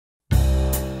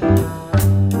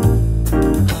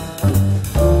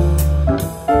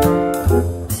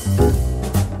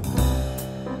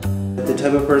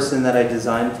person that I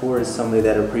design for is somebody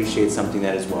that appreciates something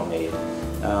that is well made,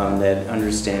 that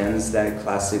understands that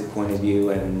classic point of view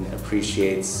and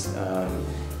appreciates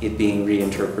it being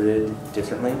reinterpreted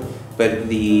differently. But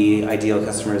the ideal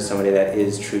customer is somebody that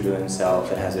is true to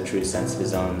himself and has a true sense of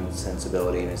his own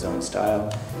sensibility and his own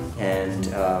style,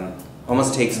 and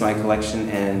almost takes my collection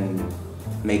and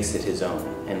makes it his own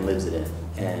and lives it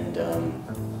in, and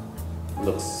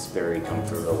looks very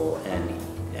comfortable and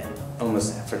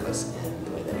almost effortless in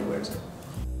the way that he wears it.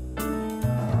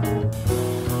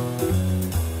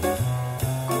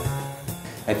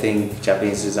 I think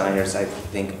Japanese designers,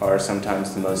 are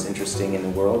sometimes the most interesting in the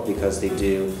world because they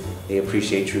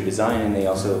appreciate true design, and they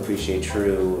also appreciate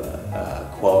true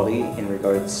quality in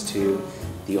regards to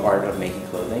the art of making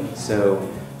clothing. So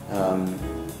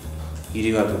you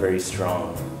do have a very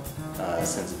strong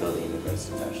sensibility in regards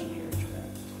to fashion here in Japan.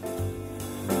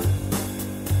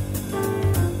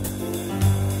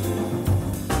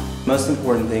 Most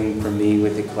important thing for me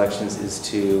with the collections is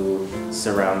to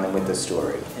surround them with a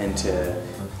story and to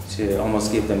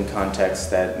almost give them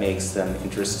context that makes them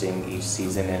interesting each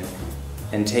season,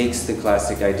 and takes the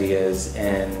classic ideas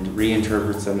and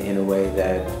reinterprets them in a way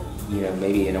that,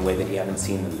 maybe in a way that you haven't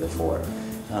seen them before.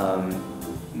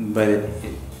 But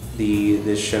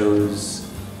the shows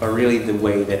are really the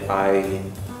way that I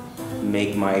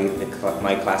make my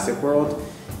classic world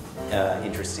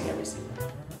interesting every season.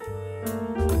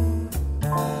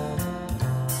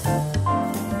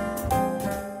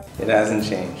 It hasn't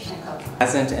changed. It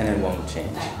hasn't, and it won't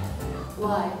change.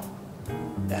 Why?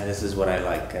 This is what I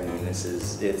like. I mean,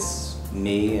 it's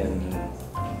me, and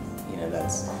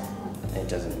it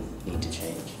doesn't need to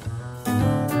change.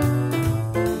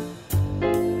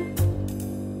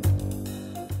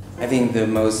 I think the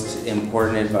most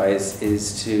important advice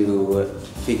is to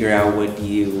figure out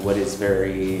what is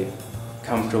very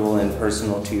comfortable and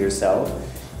personal to yourself,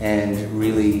 and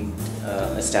really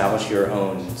establish your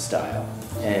own style,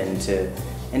 and to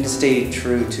stay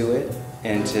true to it,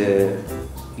 and to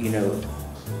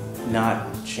not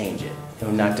change it,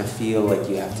 not to feel like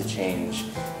you have to change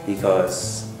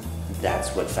because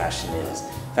that's what fashion is.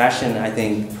 Fashion, I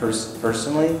think,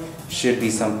 personally, should be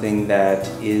something that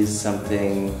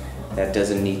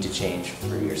doesn't need to change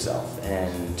for yourself,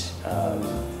 and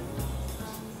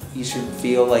you should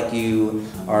feel like you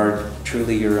are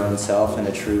truly your own self and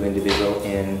a true individual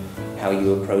in how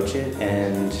you approach it,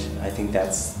 and I think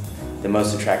that's the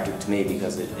most attractive to me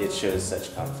because it shows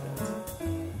such confidence.